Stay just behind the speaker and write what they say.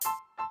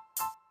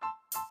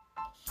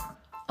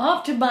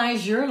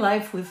Optimize your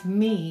life with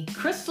me,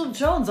 Crystal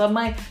Jones, on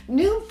my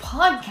new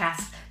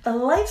podcast, The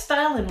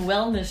Lifestyle and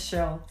Wellness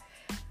Show.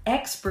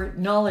 Expert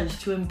knowledge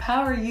to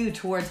empower you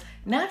towards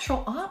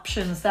natural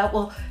options that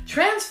will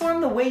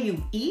transform the way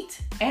you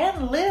eat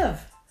and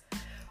live.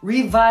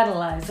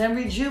 Revitalize and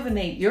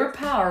rejuvenate your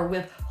power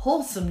with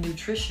wholesome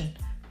nutrition,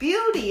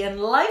 beauty,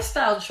 and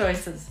lifestyle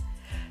choices.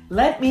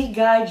 Let me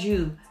guide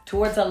you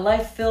towards a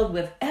life filled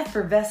with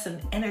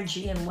effervescent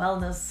energy and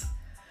wellness.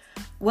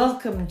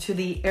 Welcome to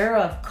the era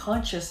of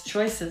conscious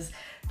choices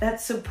that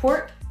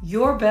support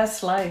your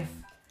best life.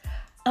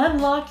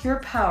 Unlock your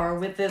power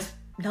with this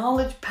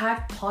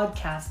knowledge-packed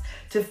podcast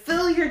to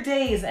fill your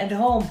days and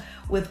home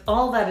with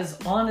all that is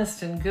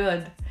honest and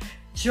good.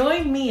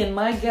 Join me and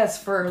my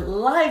guests for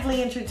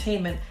lively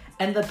entertainment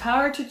and the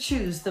power to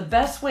choose the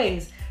best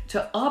ways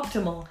to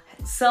optimal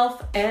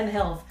self and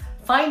health.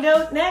 Find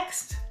out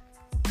next.